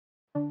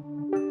Today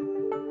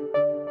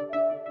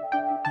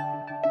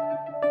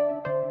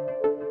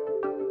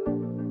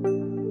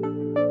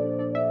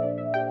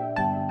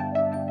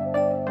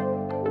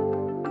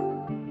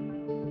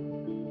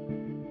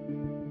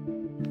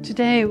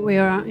we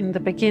are in the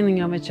beginning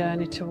of a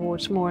journey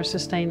towards more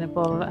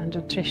sustainable and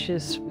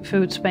nutritious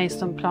foods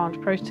based on plant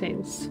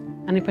proteins.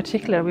 And in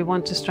particular, we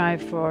want to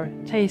strive for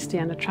tasty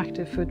and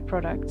attractive food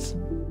products.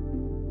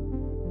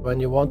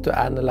 When you want to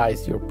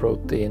analyze your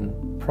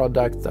protein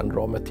products and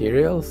raw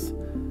materials,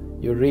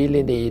 you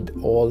really need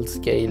all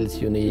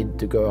scales. You need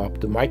to go up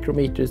to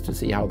micrometers to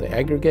see how they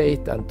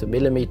aggregate and to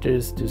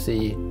millimeters to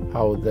see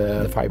how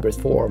the fibers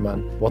form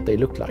and what they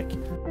look like.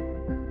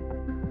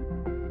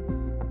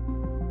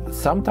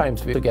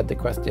 Sometimes we get the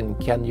question,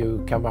 can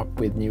you come up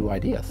with new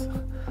ideas?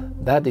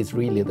 That is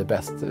really the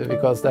best,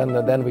 because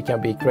then we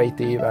can be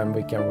creative and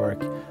we can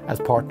work as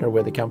partner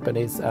with the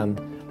companies and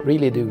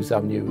really do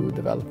some new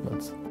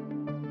developments.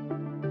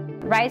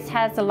 RISE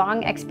has a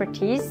long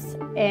expertise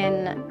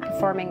in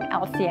performing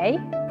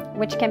LCA,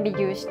 which can be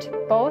used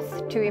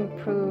both to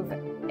improve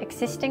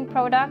existing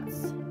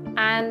products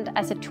and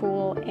as a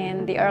tool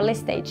in the early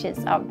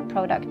stages of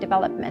product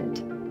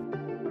development.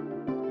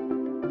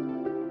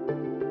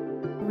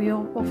 We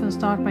often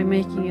start by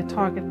making a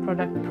target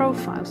product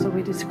profile, so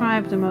we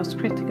describe the most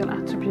critical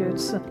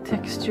attributes,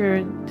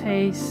 texture,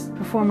 taste,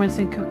 performance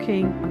in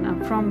cooking,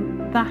 and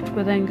from that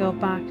we then go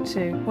back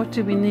to what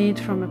do we need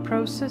from a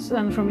process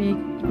and from an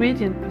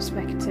ingredient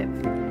perspective.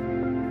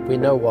 We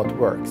know what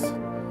works,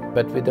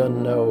 but we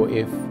don't know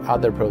if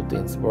other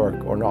proteins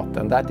work or not,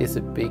 and that is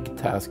a big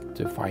task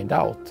to find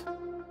out.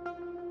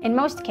 In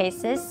most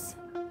cases,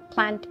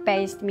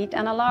 plant-based meat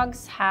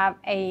analogues have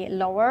a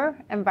lower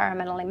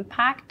environmental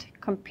impact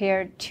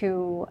compared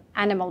to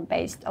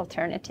animal-based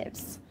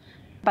alternatives.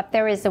 But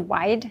there is a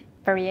wide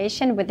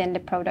variation within the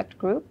product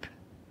group.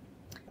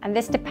 And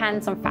this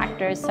depends on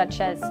factors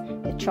such as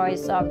the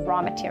choice of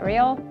raw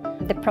material,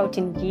 the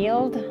protein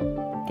yield,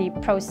 the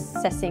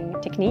processing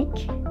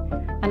technique,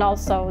 and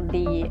also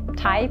the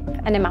type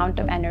and amount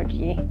of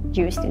energy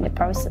used in the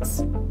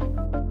process.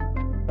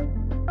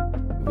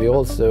 We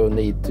also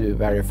need to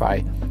verify,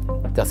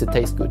 does it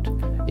taste good?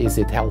 Is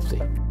it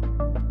healthy?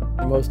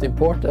 The most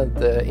important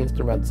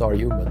instruments are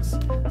humans.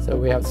 So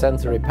we have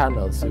sensory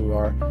panels who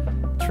are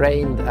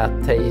trained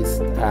at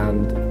taste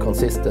and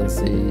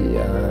consistency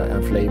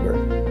and flavor.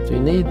 So you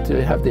need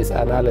to have this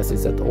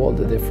analysis at all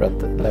the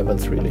different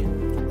levels, really.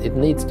 It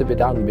needs to be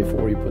done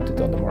before you put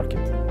it on the market.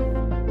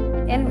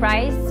 In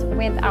RISE,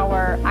 with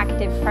our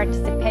active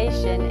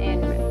participation in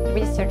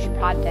research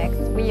projects,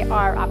 we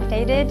are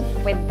updated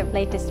with the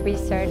latest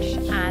research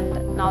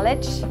and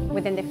knowledge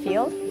within the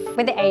field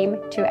with the aim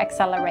to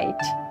accelerate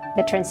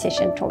the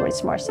transition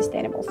towards more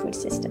sustainable food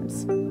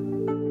systems.